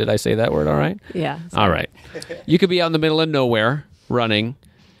trails? Did I say that word all right? Yeah. All right. You could be out in the middle of nowhere running,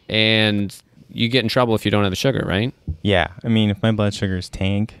 and you get in trouble if you don't have the sugar, right? Yeah. I mean, if my blood sugars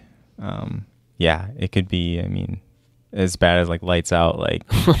tank, yeah, it could be, I mean, as bad as like lights out, like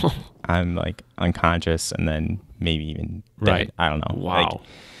I'm like unconscious and then maybe even dead. Right. I don't know. Wow. Like,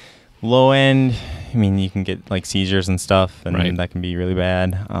 low end, I mean, you can get like seizures and stuff, and that can be really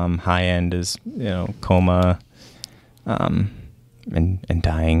bad. High end is, coma, and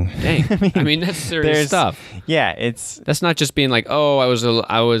dying. Dang. I mean, that's serious stuff. Yeah, that's not just being like, oh, I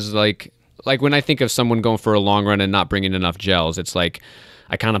was like when I think of someone going for a long run and not bringing enough gels, it's like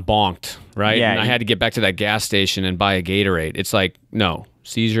I kind of bonked, right? Yeah, and I had to get back to that gas station and buy a Gatorade. It's like, no,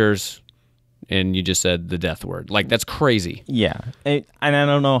 seizures. And you just said the death word. Like, that's crazy. Yeah. And I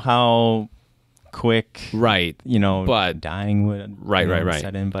don't know how quick, but dying would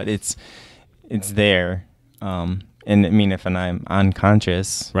set in, but it's there. And I mean, if I'm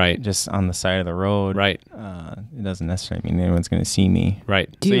unconscious, just on the side of the road, it doesn't necessarily mean anyone's going to see me. Right.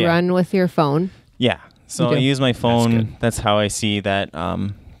 Do you run with your phone? Yeah. So I use my phone. That's how I see that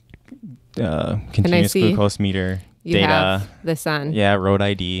continuous glucose meter you data. Have this on. Yeah, road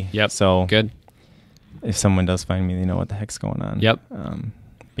ID. Yep. So good. If someone does find me, they know what the heck's going on. Yep. But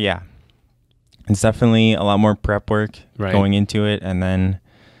yeah, it's definitely a lot more prep work going into it, and then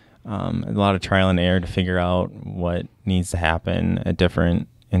a lot of trial and error to figure out what needs to happen at different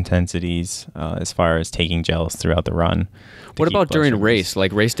intensities as far as taking gels throughout the run. What about during race,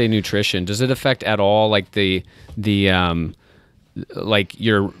 like race day nutrition? Does it affect at all, like the like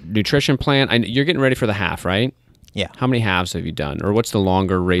your nutrition plan? You're getting ready for the half, right? Yeah. How many halves have you done? Or what's the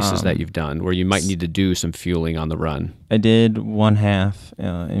longer races that you've done where you might need to do some fueling on the run? I did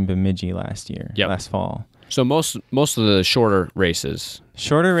 1/2 in Bemidji last fall. So most of the shorter races.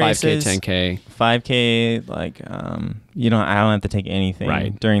 5K, 10K. 5K, like, I don't have to take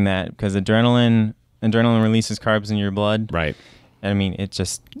anything during that because adrenaline releases carbs in your blood. Right. I mean, it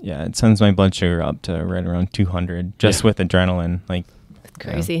just, it sends my blood sugar up to right around 200 just with adrenaline, like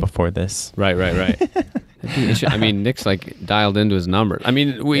crazy before this. Right. I mean, Nick's like dialed into his numbers. I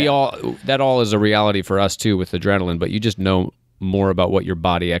mean, that all is a reality for us too with adrenaline, but you just know more about what your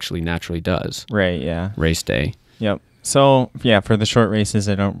body actually naturally does. Right. Yeah. Race day. Yep. So yeah, for the short races,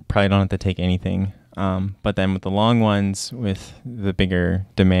 I probably don't have to take anything. But then with the long ones, with the bigger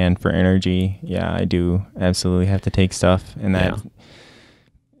demand for energy, I do absolutely have to take stuff. And that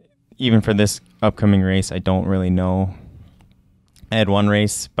even for this upcoming race, I don't really know. I had one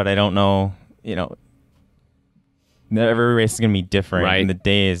race, but I don't know, every race is going to be different, and the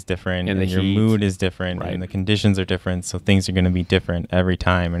day is different, and your mood is different, and the conditions are different, so things are going to be different every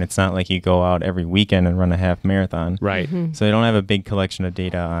time, and it's not like you go out every weekend and run a half marathon. Right. Mm-hmm. So I don't have a big collection of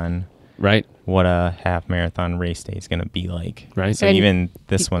data on what a half marathon race day is going to be like. Right. So even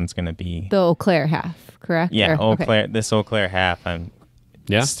this one's going to be... The Eau Claire half, correct? Yeah, this Eau Claire half, I'm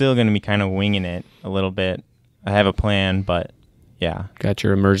still going to be kind of winging it a little bit. I have a plan, but Got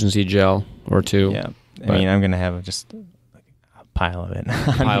your emergency gel or two. Yeah. I mean, I'm going to have just like a pile of it.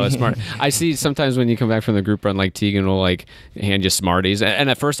 Pile of Smart. I see sometimes when you come back from the group run, like Tegan will like hand you Smarties.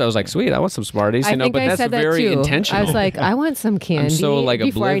 And at first I was like, sweet, I want some Smarties. I think but I that's said that very too. intentional. I was like, I want some candy. I'm so like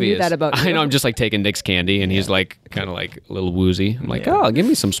before oblivious. I knew that about you. I know, I'm just like taking Nick's candy and he's like kind of like a little woozy. I'm like, oh, give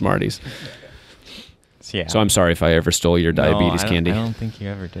me some Smarties. Yeah. So I'm sorry if I ever stole your diabetes candy. I don't think you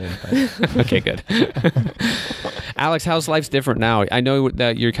ever did. But. Okay, good. Alex, how's life's different now? I know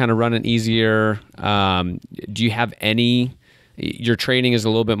that you're kind of running easier. Do you have your training is a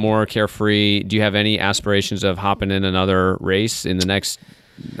little bit more carefree. Do you have any aspirations of hopping in another race in the next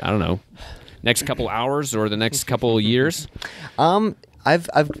couple hours or the next couple years? I've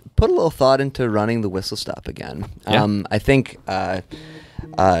put a little thought into running the whistle stop again. I think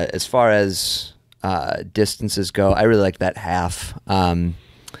as far as distances go, I really like that half. I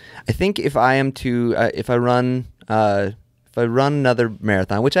think if I am to if I run another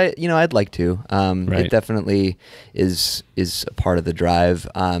marathon, which I'd like to, it definitely is a part of the drive.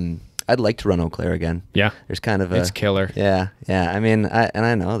 I'd like to run Eau Claire again. Yeah, there's kind of it's killer. Yeah. I mean,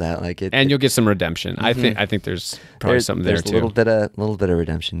 I know that and you'll get some redemption. Mm-hmm. I think there's probably something there too. There's a little bit of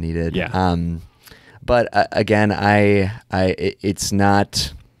redemption needed. Yeah. But again, it's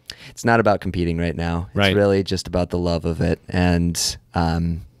not about competing right now. It's really just about the love of it. And,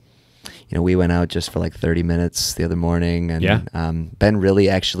 we went out just for like 30 minutes the other morning, and Ben really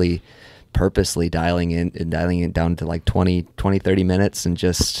actually purposely dialing it down to like 30 minutes and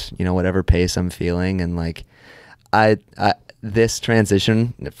just, whatever pace I'm feeling. And like, this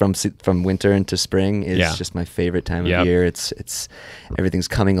transition from winter into spring is just my favorite time of year. It's everything's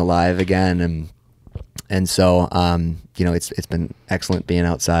coming alive again, and so it's been excellent being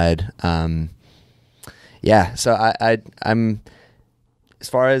outside. So I'm as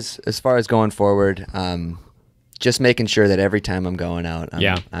far as going forward, just making sure that every time I'm going out,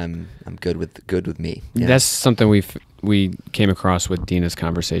 I'm good with me. Yeah. That's something we came across with Dina's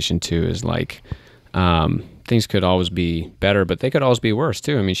conversation too. Is like things could always be better, but they could always be worse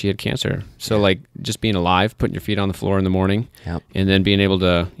too. I mean, she had cancer, so like just being alive, putting your feet on the floor in the morning, and then being able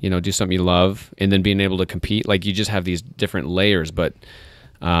to do something you love, and then being able to compete. Like you just have these different layers, but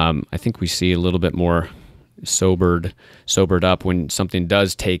I think we see a little bit more sobered up when something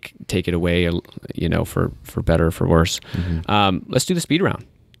does take it away, for better or for worse. Mm-hmm. Let's do the speed round.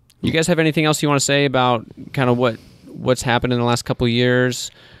 You guys have anything else you want to say about kind of what's happened in the last couple of years?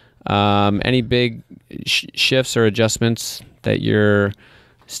 Any big shifts or adjustments that you're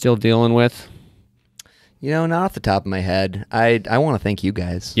still dealing with? Not off the top of my head. I want to thank you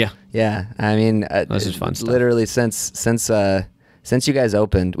guys. Yeah. I mean, this is fun stuff. Literally since you guys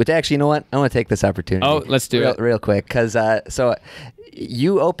opened, which actually, you know what? I want to take this opportunity. Oh, let's do it real quick, because so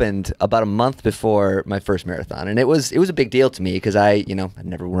you opened about a month before my first marathon, and it was a big deal to me because I'd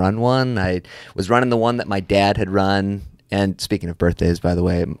never run one. I was running the one that my dad had run. And speaking of birthdays, by the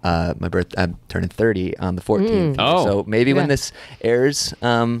way, I'm turning 30 on the 14th. So maybe when this airs,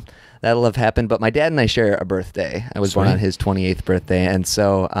 that'll have happened. But my dad and I share a birthday. I was born on his 28th birthday. And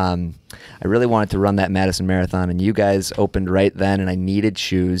so I really wanted to run that Madison Marathon. And you guys opened right then, and I needed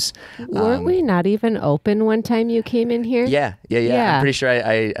shoes. Weren't we not even open one time you came in here? Yeah. I'm pretty sure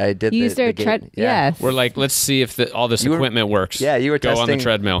I did you used our Yes. We're like, let's see if all this equipment works. Yeah, you were Go testing. on the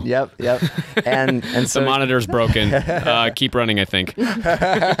treadmill. Yep. And so the monitor's broken. Keep running, I think.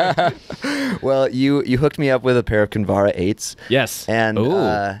 Well, you hooked me up with a pair of Kinvara 8s. Yes. And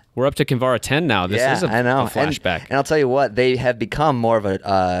we're up to Kinvara 10 now. This is a flashback. And I'll tell you what, they have become more of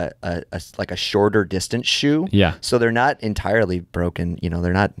a shorter distance shoe. Yeah. So they're not entirely broken.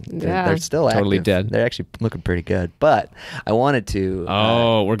 They're not. They're still totally active. dead. They're actually looking pretty good. But I wanted to.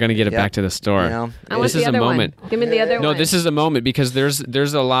 We're gonna get it back to the store. This is a moment. Give me the other one. No, this is a moment because there's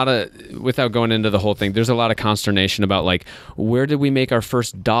a lot of, without going into the whole thing, there's a lot of consternation about like where did we make our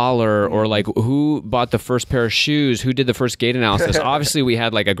first dollar, or like who bought the first pair of shoes, who did the first gate analysis. Obviously, we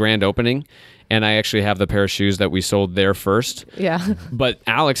had like a grand opening. And I actually have the pair of shoes that we sold there first. Yeah. But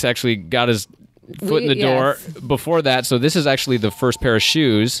Alex actually got his foot in the door before that. So this is actually the first pair of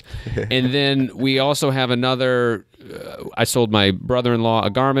shoes. And then we also have another, I sold my brother-in-law a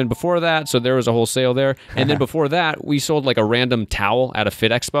Garmin before that. So there was a whole sale there. And then before that, we sold like a random towel at a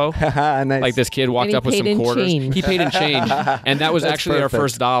Fit Expo. Nice. Like this kid walked up with some quarters. He paid in change. And that was actually our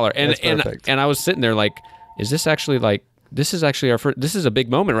first dollar. And I was sitting there like, is this actually like, this is actually our first, this is a big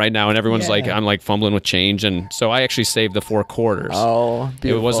moment right now. And everyone's like, I'm like fumbling with change. And so I actually saved the 4 quarters. Oh,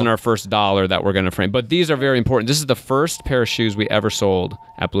 beautiful. It wasn't our first dollar that we're going to frame. But these are very important. This is the first pair of shoes we ever sold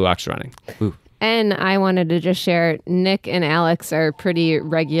at Blue Ox Running. Ooh. And I wanted to just share, Nick and Alex are pretty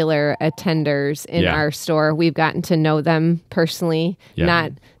regular attenders in our store. We've gotten to know them personally,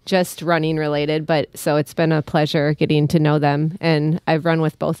 not just running related, but so it's been a pleasure getting to know them. And I've run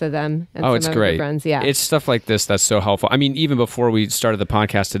with both of them. And it's great. Friends. It's stuff like this that's so helpful. I mean, even before we started the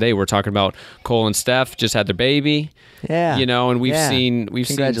podcast today, we're talking about Cole and Steph just had their baby. Yeah. And we've seen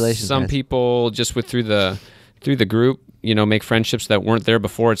some people just through the group, make friendships that weren't there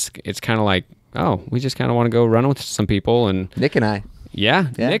before. It's kind of like, we just kind of want to go run with some people. And Nick and I.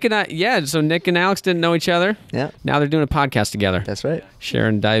 Nick and I. So Nick and Alex didn't know each other. Yeah. Now they're doing a podcast together. That's right.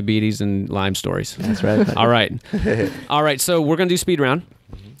 Sharing diabetes and Lyme stories. That's right. All right. All right. So we're going to do speed round,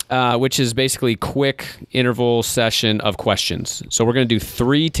 which is basically quick interval session of questions. So we're going to do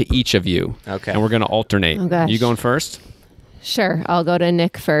 3 to each of you. Okay. And we're going to alternate. Oh, gosh. You going first? Sure. I'll go to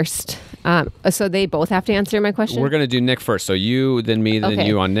Nick first. So they both have to answer my question? We're going to do Nick first. So you, then me, then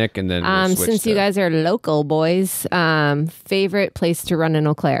you on Nick, and then we'll switch since you guys are local boys, favorite place to run in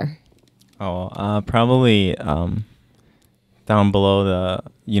Eau Claire? Probably down below the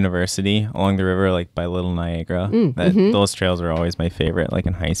university along the river, like by Little Niagara. Those trails are always my favorite. Like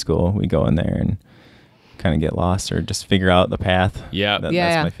in high school, we go in there and kind of get lost or just figure out the path. That's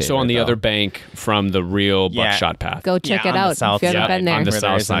my favorite. So on the other bank from the real buckshot path. Go check it out if you haven't been there. On the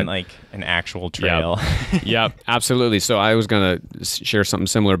south side. Like an actual trail. Yep, absolutely. So I was going to share something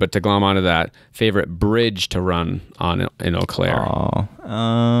similar, but to glom onto that, favorite bridge to run on in Eau Claire?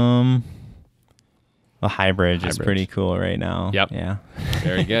 The High Bridge is pretty cool right now. Yep. Yeah.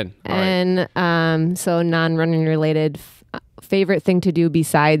 Very good. And so non-running related, favorite thing to do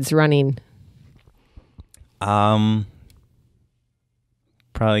besides running?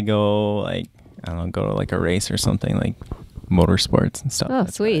 probably go like, I don't know, go to like a race or something, like motorsports and stuff. Oh,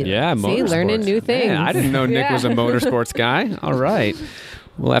 sweet. Yeah, See, motorsports. learning new things. Yeah, I didn't know Nick was a motorsports guy. All right.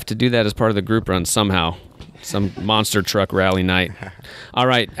 We'll have to do that as part of the group run somehow. Some monster truck rally night. All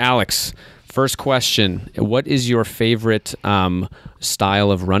right, Alex, first question. What is your favorite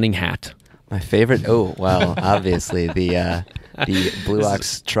style of running hat? My favorite? Oh, well, obviously the Blue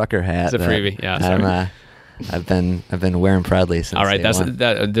Ox trucker hat. It's a freebie. Yeah, sorry. I've been wearing proudly since. All right, day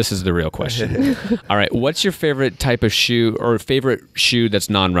one. this is the real question. All right, what's your favorite type of shoe or favorite shoe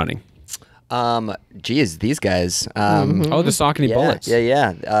that's non-running? Geez, these guys. Oh, the Saucony Bullets.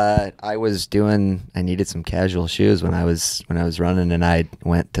 Yeah. I needed some casual shoes when I was running, and I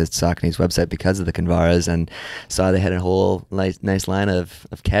went to Saucony's website because of the Convaras and saw they had a whole nice line of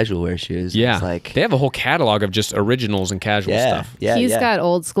casual wear shoes. Yeah, it's like they have a whole catalog of just originals and casual stuff. Yeah, He's got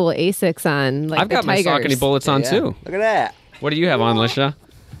old school Asics on. Like I've got my Saucony Bullets on too. Look at that. What do you have on, Lisha?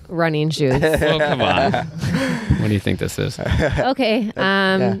 Running shoes. Well, come on. What do you think this is? Okay.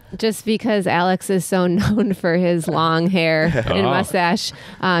 Just because Alex is so known for his long hair and mustache,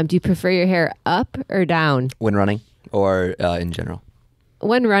 do you prefer your hair up or down? When running or in general?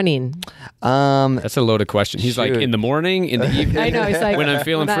 When running. That's a loaded question. He's like, in the morning, in the evening. I know. He's like, when I'm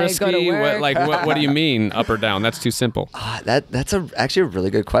feeling when frisky. I go to work. What do you mean, up or down? That's too simple. That's actually a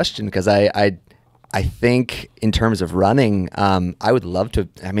really good question because I think in terms of running, I would love to.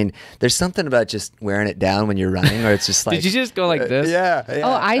 I mean, there's something about just wearing it down when you're running, or it's just like. Did you just go like this? Yeah.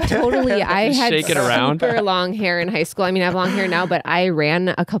 Oh, I had shake it around. super long hair in high school. I mean, I have long hair now, but I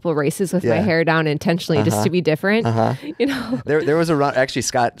ran a couple races with my hair down intentionally just to be different. You know, there was a run. Actually,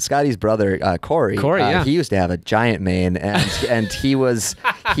 Scotty's brother Corey. He used to have a giant mane, and he was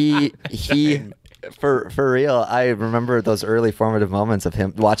he. For real, I remember those early formative moments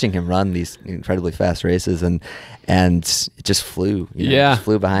of watching him run these incredibly fast races, and it just flew. Just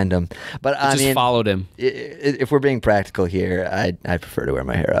flew behind him. But I mean, followed him. If we're being practical here, I prefer to wear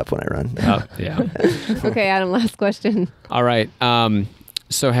my hair up when I run. Oh, yeah. Okay, Adam. Last question. All right.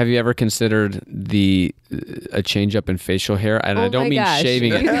 So, have you ever considered a change up in facial hair? And I don't mean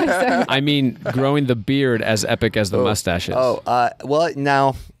shaving it. I mean growing the beard as epic as the mustache is. Well,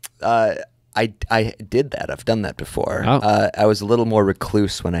 now. I did that. I've done that before. Oh. I was a little more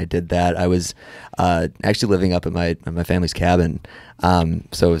recluse when I did that. I was actually living up at my family's cabin,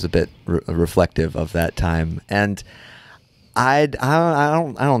 so it was a bit reflective of that time. And I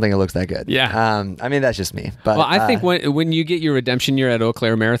don't think it looks that good. Yeah. I mean, that's just me. But I think when you get your redemption year at Eau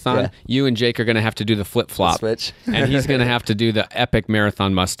Claire Marathon, you and Jake are going to have to do the flip-flop. Switch. And he's going to have to do the epic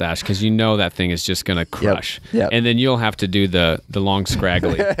marathon mustache because you know that thing is just going to crush. Yep. And then you'll have to do the long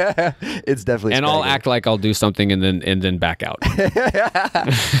scraggly. It's definitely And I'll act like I'll do something and then back out.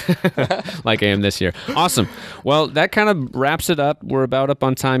 Like I am this year. Awesome. Well, that kind of wraps it up. We're about up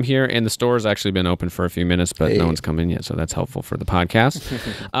on time here, and the store's actually been open for a few minutes, but no one's come in yet, so that's helpful for the podcast.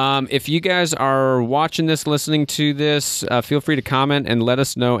 If you guys are watching this, listening to this, feel free to comment and let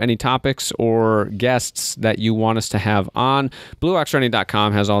us know any topics or guests that you want us to have on.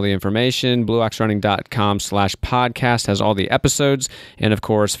 BlueOxRunning.com has all the information. BlueOxRunning.com/podcast has all the episodes. And of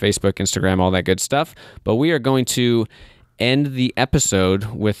course, Facebook, Instagram, all that good stuff. But we are going to end the episode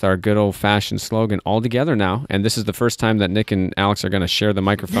with our good old-fashioned slogan all together now. And this is the first time that Nick and Alex are going to share the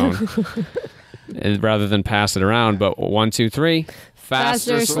microphone. Rather than pass it around, but 1, 2, 3.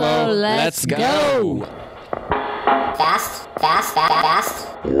 Faster, slow, let's go. Fast. Or slow. Let's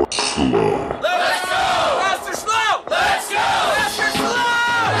go! Faster, slow! Let's go! Faster, slow! Let's go!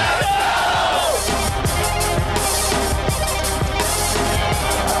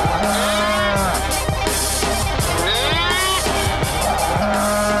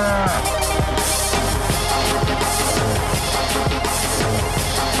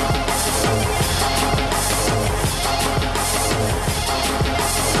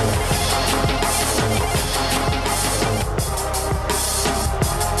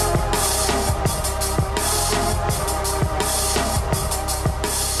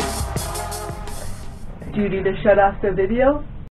 Do you need to shut off the video?